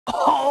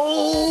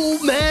Oh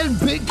man,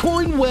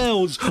 Bitcoin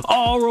whales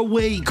are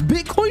awake.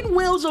 Bitcoin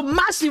whales are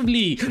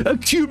massively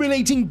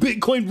accumulating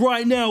Bitcoin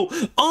right now.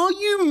 Are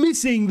you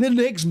missing the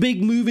next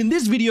big move? In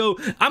this video,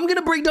 I'm going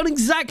to break down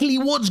exactly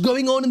what's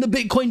going on in the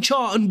Bitcoin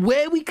chart and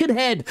where we could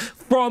head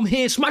from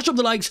here. Smash up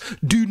the likes.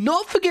 Do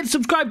not forget to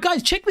subscribe.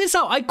 Guys, check this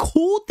out. I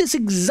called this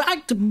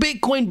exact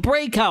Bitcoin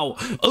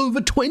breakout over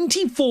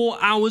 24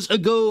 hours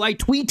ago. I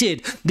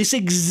tweeted this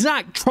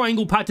exact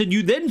triangle pattern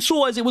you then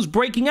saw as it was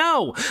breaking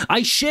out.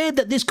 I shared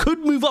that this could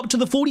move up to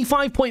the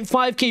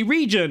 45.5k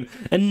region,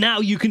 and now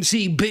you can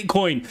see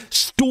Bitcoin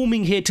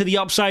storming here to the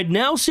upside,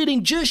 now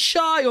sitting just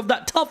shy of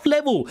that tough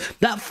level,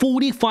 that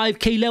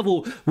 45k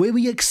level where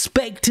we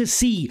expect to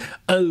see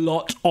a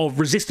lot of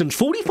resistance.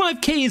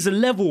 45k is a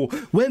level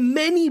where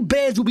many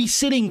bears will be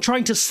sitting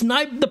trying to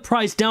snipe the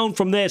price down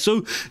from there,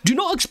 so do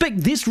not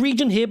expect this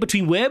region here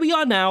between where we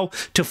are now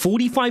to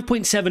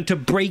 45.7 to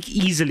break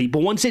easily,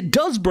 but once it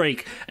does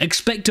break,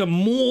 expect a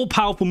more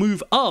powerful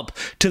move up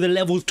to the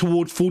levels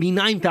towards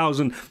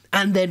 49,000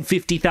 and then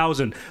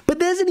 50,000. But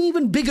there's an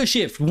even bigger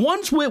shift.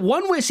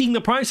 We're seeing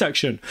the price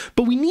action,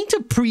 but we need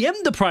to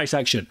preempt the price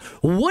action.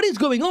 What is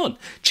going on?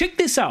 Check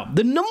this out.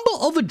 The number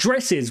of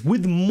addresses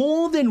with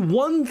more than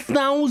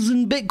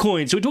 1,000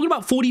 Bitcoin, so we're talking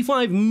about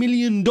 $45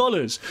 million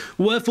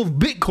worth of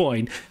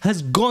Bitcoin,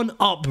 has gone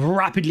up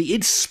rapidly.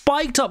 It's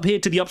spiked up here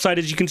to the upside,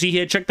 as you can see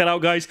here. Check that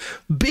out, guys.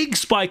 Big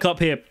spike up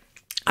here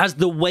as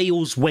the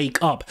whales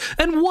wake up.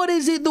 And what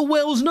is it the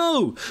whales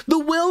know? The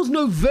whales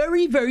know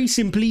very, very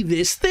simply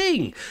this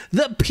thing,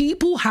 that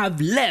people have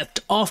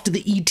left after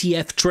the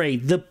ETF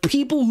trade. The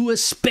people who are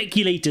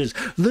speculators,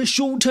 the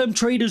short-term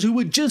traders who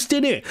were just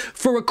in it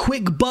for a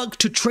quick buck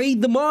to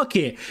trade the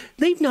market,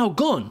 they've now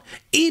gone.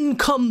 In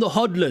come the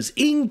hodlers,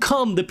 in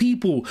come the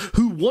people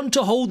who want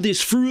to hold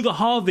this through the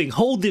halving,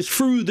 hold this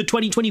through the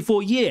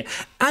 2024 year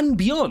and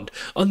beyond.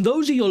 And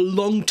those are your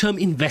long-term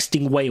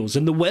investing whales,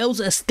 and the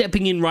whales are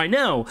stepping in right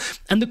now.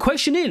 And the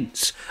question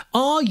is,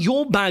 are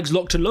your bags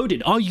locked and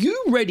loaded? Are you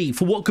ready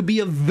for what could be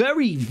a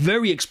very,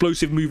 very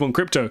explosive move on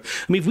crypto? I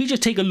mean, if we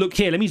just take a look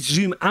here, let me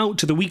zoom out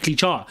to the weekly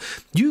chart.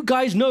 You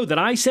guys know that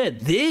I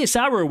said this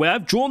arrow, where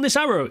I've drawn this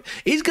arrow,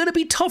 is going to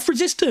be tough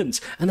resistance.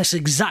 And that's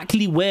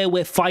exactly where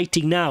we're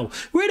fighting now.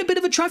 We're in a bit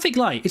of a traffic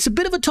light. It's a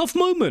bit of a tough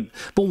moment.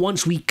 But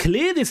once we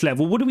clear this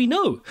level, what do we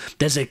know?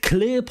 There's a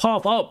clear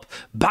path up,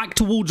 back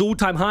towards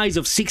all-time highs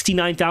of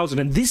 69,000.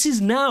 And this is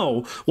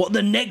now what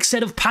the next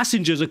set of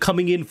passengers are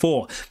coming in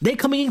for. They're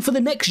coming in for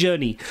the next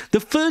journey. The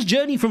first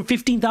journey from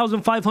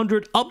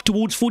 15,500 up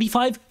towards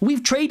 45,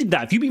 we've traded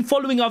that. If you've been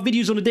following our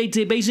videos on a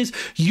day-to-day basis,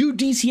 you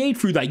DCA'd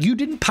through that. You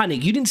didn't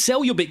panic. You didn't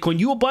sell your Bitcoin.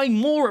 You were buying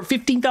more at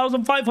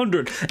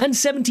 15,500 and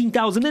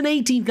 17,000 and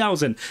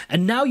 18,000.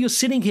 And now you're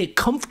sitting here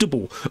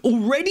comfortable,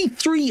 already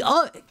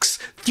 3x,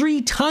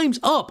 3 times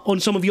up on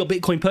some of your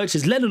Bitcoin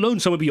purchases, let alone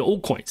some of your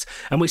altcoins.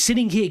 And we're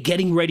sitting here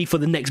getting ready for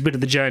the next bit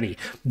of the journey.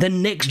 The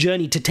next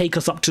journey to take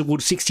us up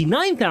towards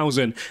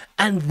 69,000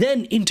 and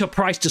then into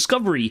price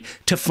discovery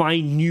to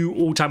find new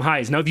all-time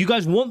highs. Now, if you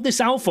guys want this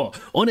alpha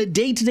on a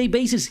day-to-day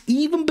basis,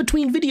 even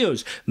between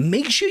videos,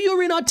 make sure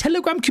you're in our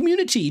Telegram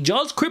community,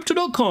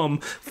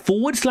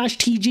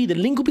 ijazcrypto.com/TG. The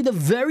link will be the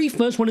very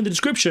first one in the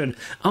description.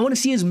 I want to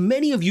see as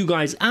many of you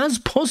guys as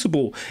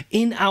possible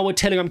in our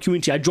Telegram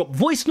community. I drop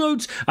voice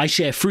notes, I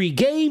share free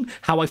game,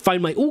 how I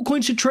find my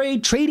altcoins to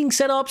trade, trading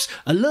setups,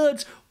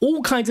 alerts,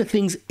 all kinds of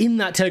things in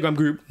that Telegram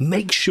group.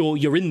 Make sure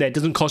you're in there. It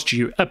doesn't cost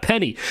you a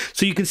penny.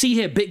 So you can see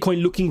here,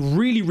 Bitcoin looking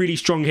really, really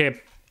strong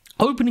here,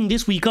 opening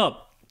this week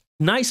up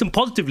nice and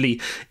positively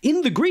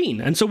in the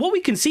green. And so what we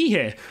can see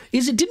here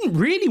is it didn't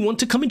really want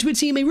to come into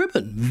its EMA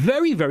ribbon.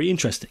 Very, very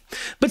interesting.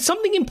 But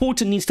something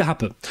important needs to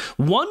happen.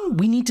 One,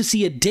 we need to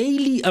see a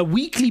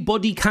weekly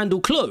body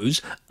candle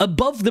close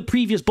above the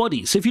previous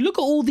body. So if you look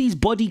at all these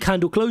body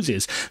candle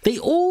closes, they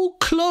all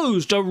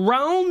closed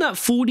around that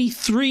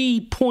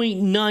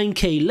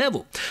 43.9k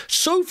level.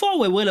 So far,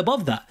 we're well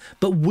above that.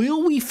 But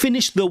will we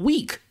finish the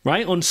week,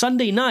 right? On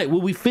Sunday night,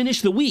 will we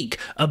finish the week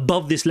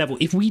above this level?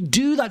 If we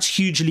do, that's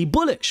hugely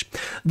bullish.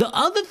 The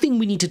other thing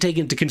we need to take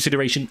into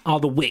consideration are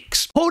the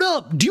wicks. Hold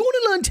up, do you want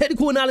to learn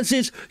technical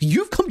analysis?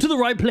 You've come to the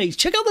right place.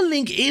 Check out the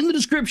link in the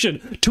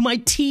description to my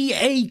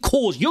TA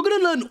course. You're going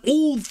to learn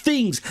all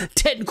things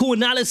technical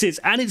analysis,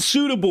 and it's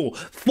suitable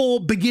for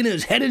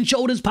beginners. Head and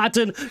shoulders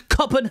pattern,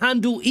 cup and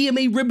handle,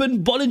 EMA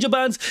ribbon, Bollinger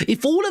Bands.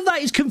 If all of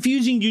that is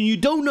confusing you and you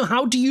don't know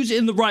how to use it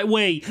in the right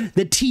way,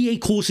 the TA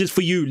course is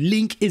for you.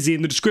 Link is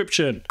in the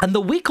description. And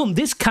the wick on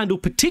this candle,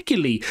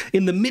 particularly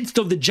in the midst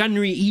of the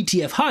January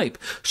ETF hype,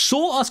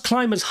 saw us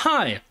climb as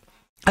high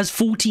as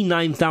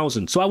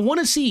 49,000. So I want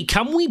to see,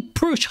 can we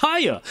push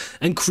higher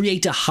and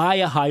create a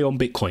higher high on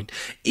Bitcoin?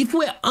 If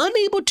we're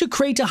unable to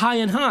create a high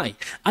and high,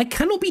 I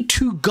cannot be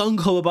too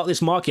gung-ho about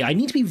this market. I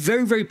need to be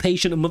very, very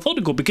patient and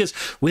methodical, because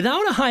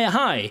without a higher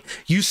high,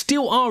 you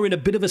still are in a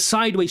bit of a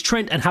sideways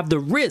trend and have the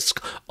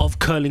risk of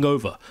curling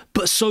over.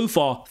 But so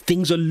far,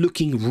 things are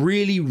looking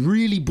really,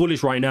 really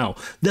bullish right now.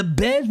 The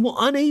bears were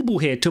unable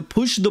here to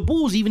push the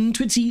bulls even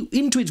into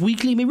its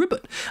weekly ribbon.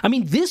 I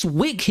mean, this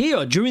wick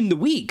here during the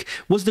week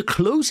was the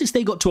close closest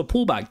they got to a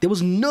pullback. There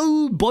was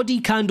no body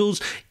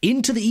candles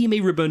into the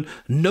EMA ribbon,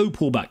 no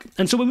pullback.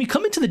 And so when we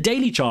come into the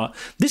daily chart,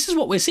 this is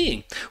what we're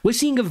seeing. We're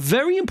seeing a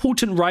very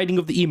important riding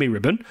of the EMA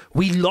ribbon.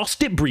 We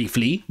lost it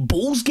briefly,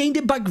 bulls gained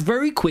it back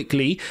very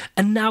quickly,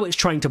 and now it's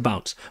trying to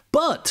bounce.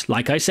 But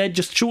like I said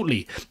just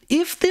shortly,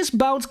 if this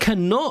bounce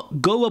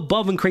cannot go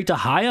above and create a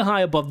higher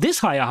high above this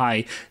higher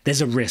high,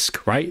 there's a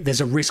risk, right?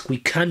 There's a risk we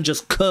can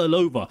just curl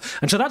over.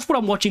 And so that's what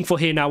I'm watching for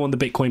here now on the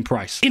Bitcoin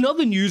price. In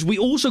other news, we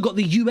also got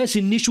the US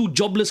initial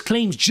jobless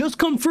claims just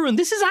come through, and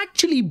this is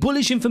actually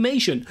bullish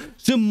information.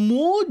 So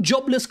more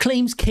jobless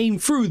claims came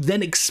through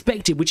than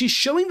expected, which is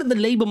showing that the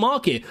labor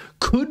market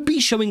could be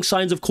showing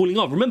signs of cooling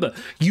off. Remember,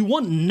 you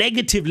want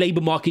negative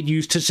labor market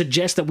news to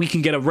suggest that we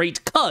can get a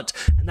rate cut,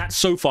 and that's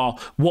so far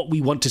what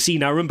we want to see.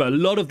 Now remember, a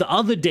lot of the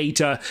other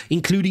data,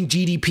 including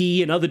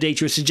GDP and other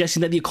data, is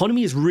suggesting that the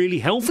economy is really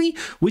healthy,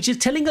 which is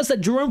telling us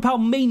that Jerome Powell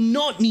may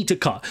not need to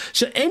cut.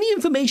 So any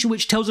information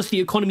which tells us the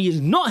economy is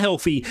not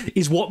healthy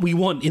is what we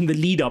want in the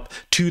lead up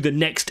to the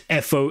next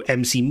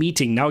FOMC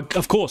meeting. Now,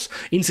 of course,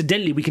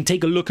 incidentally, we can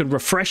take a look and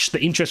refresh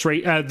the interest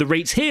rate, the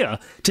rates here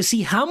to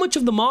see how much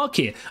of the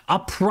market are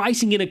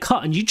pricing in a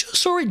cut. And you just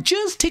saw it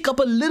just tick up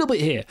a little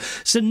bit here.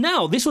 So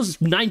now this was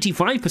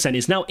 95%,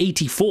 it's now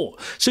 84.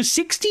 So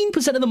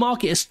 16% of the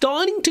market is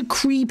starting to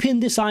creep in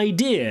this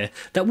idea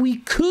that we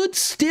could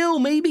still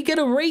maybe get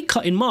a rate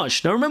cut in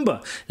March. Now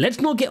remember, let's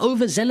not get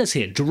overzealous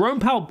here. Jerome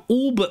Powell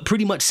all but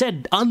pretty much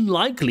said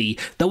unlikely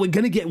that we're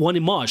going to get one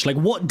in March. Like,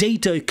 what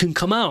data can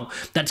come out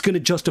that's going to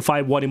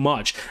justify one in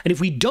March? And if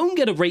we don't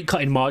get a rate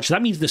cut in March,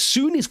 that means the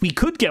soonest we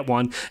could get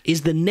one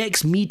is the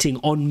next meeting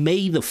on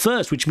May the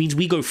 1st, which means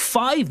we go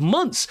 5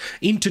 months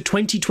into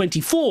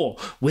 2024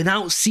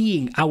 without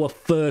seeing our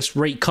first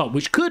rate cut,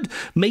 which could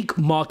make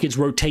markets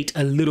rotate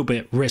a little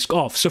bit risk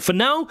off. So for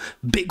now,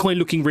 Bitcoin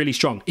looking really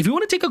strong. If you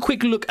want to take a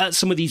quick look at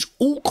some of these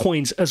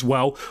altcoins as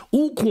well,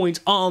 altcoins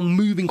are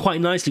moving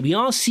quite nicely. We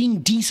are seeing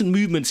decent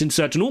movements in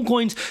certain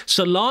altcoins.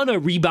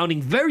 Solana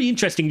rebounding very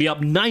interestingly, up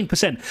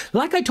 9%.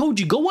 Like I told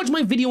you, go watch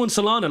my video on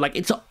Solana. Like,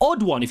 it's an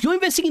odd one. If you're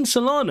investing in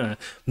Solana,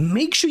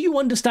 make sure you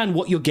understand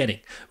what you're getting,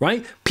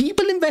 right?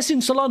 People invest in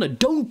Solana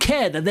don't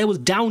care that there was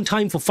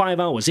downtime for 5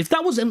 hours. If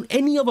that was in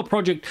any other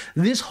project,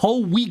 this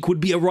whole week would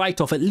be a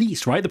write-off at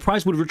least, right? The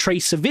price would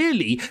retrace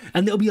severely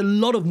and there'll be a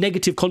lot of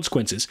negative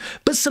consequences.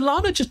 But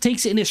Solana just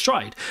takes it in its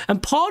stride.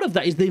 And part of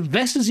that is the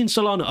investors in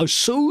Solana are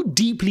so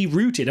deeply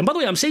rooted. And by the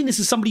way, I'm saying this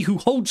as somebody who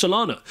holds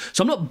Solana.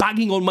 So I'm not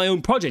bagging on my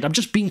own project. I'm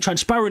just being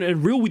transparent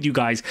and real with you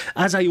guys,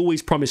 as I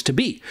always promise to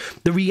be.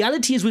 The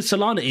reality is with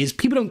Solana is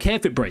people don't care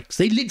if it breaks.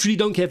 They literally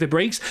don't care if it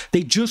breaks.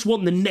 They just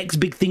want the next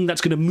big thing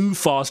that's going to move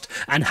fast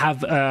and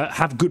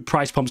have good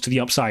price pumps to the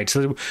upside.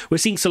 So we're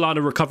seeing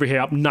Solana recover here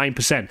up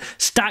 9%.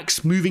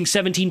 Stacks moving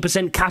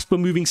 17%. Casper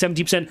moving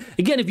 70%.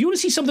 Again, if you want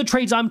to see some of the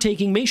trades I'm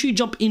taking, make sure you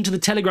jump into the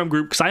Telegram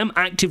group because I am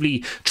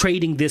actively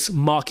trading this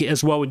market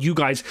as well, and you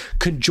guys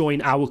can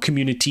join our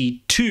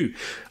community too.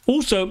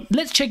 Also,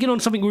 let's check in on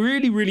something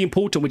really, really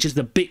important, which is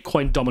the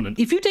Bitcoin dominance.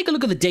 If you take a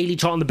look at the daily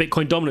chart on the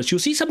Bitcoin dominance, you'll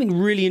see something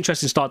really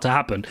interesting start to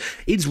happen.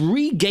 It's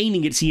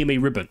regaining its EMA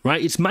ribbon,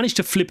 right? It's managed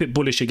to flip it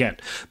bullish again.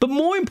 But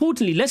more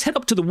importantly, let's head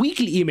up to the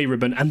weekly EMA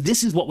ribbon, and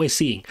this is what we're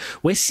seeing.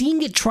 We're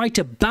seeing it try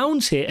to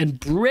bounce here and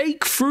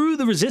break through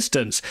the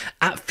resistance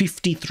at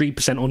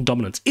 53% on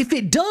dominance. If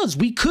it does,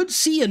 we could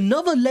see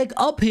another leg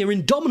up here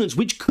in dominance,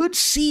 which could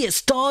see it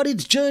start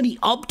its journey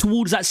up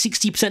towards that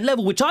 60%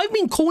 level, which I've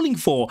been calling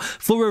for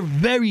a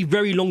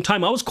very long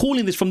time. I was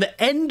calling this from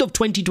the end of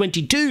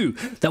 2022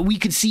 that we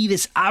could see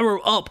this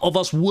arrow up of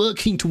us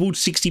working towards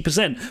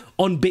 60%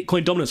 on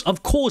Bitcoin dominance.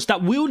 Of course,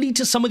 that will lead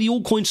to some of the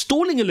altcoins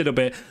stalling a little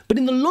bit, but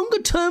in the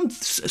longer term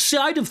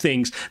side of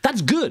things,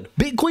 that's good.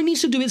 Bitcoin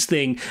needs to do its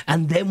thing,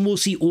 and then we'll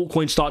see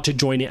altcoins start to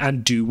join it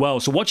and do well.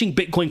 So watching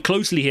Bitcoin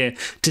closely here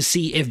to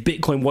see if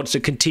Bitcoin wants to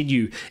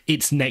continue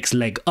its next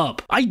leg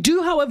up. I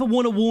do, however,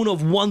 want to warn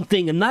of one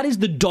thing, and that is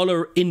the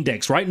dollar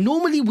index, right?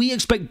 Normally, we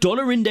expect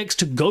dollar index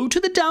to go to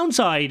the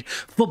downside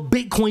for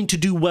Bitcoin to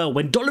do well.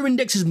 When dollar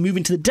index is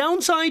moving to the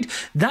downside,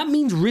 that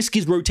means risk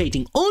is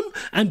rotating on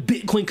and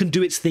Bitcoin can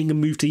do its thing and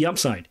move to the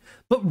upside.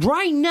 But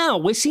right now,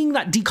 we're seeing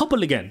that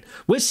decouple again.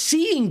 We're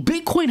seeing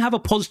Bitcoin have a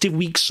positive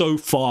week so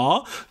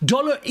far,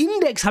 dollar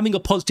index having a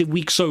positive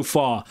week so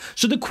far.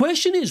 So the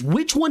question is,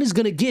 which one is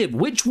going to give?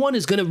 Which one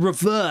is going to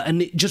revert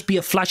and it just be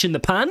a flash in the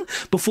pan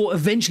before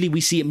eventually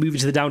we see it moving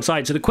to the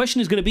downside? So the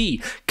question is going to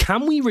be,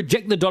 can we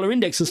reject the dollar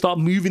index and start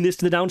moving this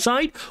to the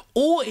downside?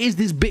 Or is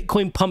this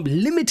Bitcoin pump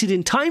limited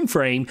in time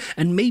frame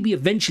and maybe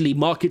eventually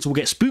markets will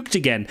get spooked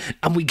again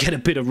and we get a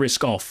bit of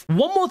risk off?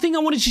 One more thing I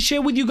wanted to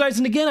share with you guys,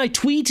 and again, I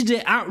tweeted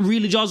it at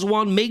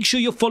Ijaz1. Make sure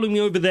you're following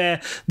me over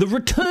there. The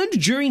returns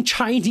during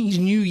Chinese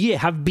New Year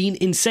have been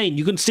insane.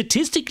 You can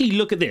statistically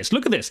look at this.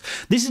 Look at this.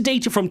 This is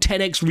data from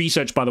 10x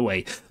research, by the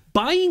way.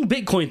 Buying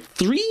Bitcoin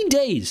 3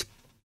 days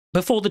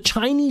before the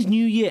Chinese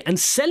New Year and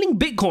selling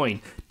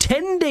Bitcoin 10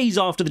 10 days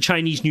after the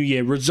Chinese New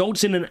Year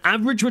results in an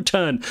average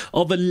return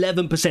of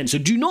 11%. So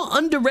do not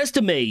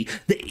underestimate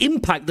the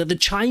impact that the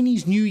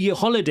Chinese New Year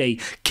holiday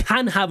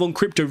can have on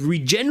crypto. We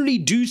generally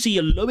do see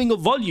a lowering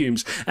of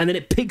volumes, and then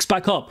it picks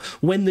back up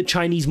when the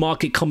Chinese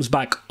market comes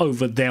back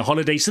over their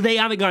holiday. So there you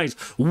have it, guys.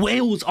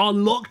 Whales are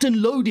locked and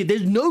loaded.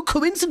 There's no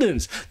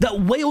coincidence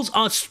that whales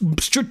are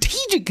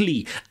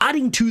strategically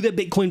adding to their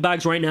Bitcoin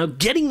bags right now,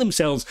 getting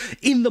themselves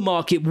in the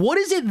market. What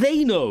is it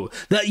they know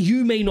that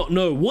you may not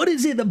know? What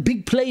is it that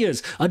big players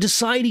are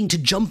deciding to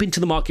jump into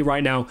the market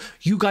right now?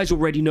 You guys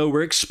already know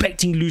we're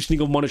expecting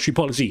loosening of monetary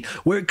policy.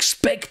 We're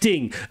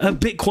expecting a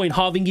Bitcoin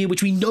halving year,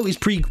 which we know is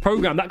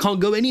pre-programmed. That can't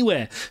go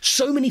anywhere.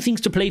 So many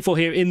things to play for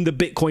here in the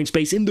Bitcoin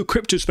space, in the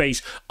crypto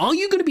space. Are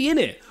you going to be in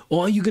it,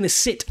 or are you going to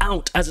sit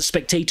out as a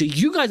spectator?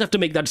 You guys have to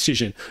make that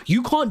decision.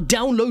 You can't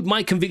download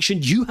my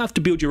conviction. You have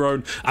to build your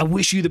own. I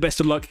wish you the best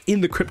of luck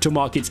in the crypto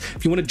markets.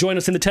 If you want to join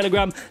us in the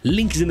Telegram,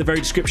 link is in the very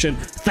description.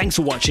 Thanks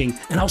for watching,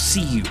 and I'll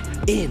see you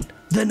in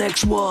the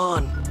next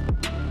one.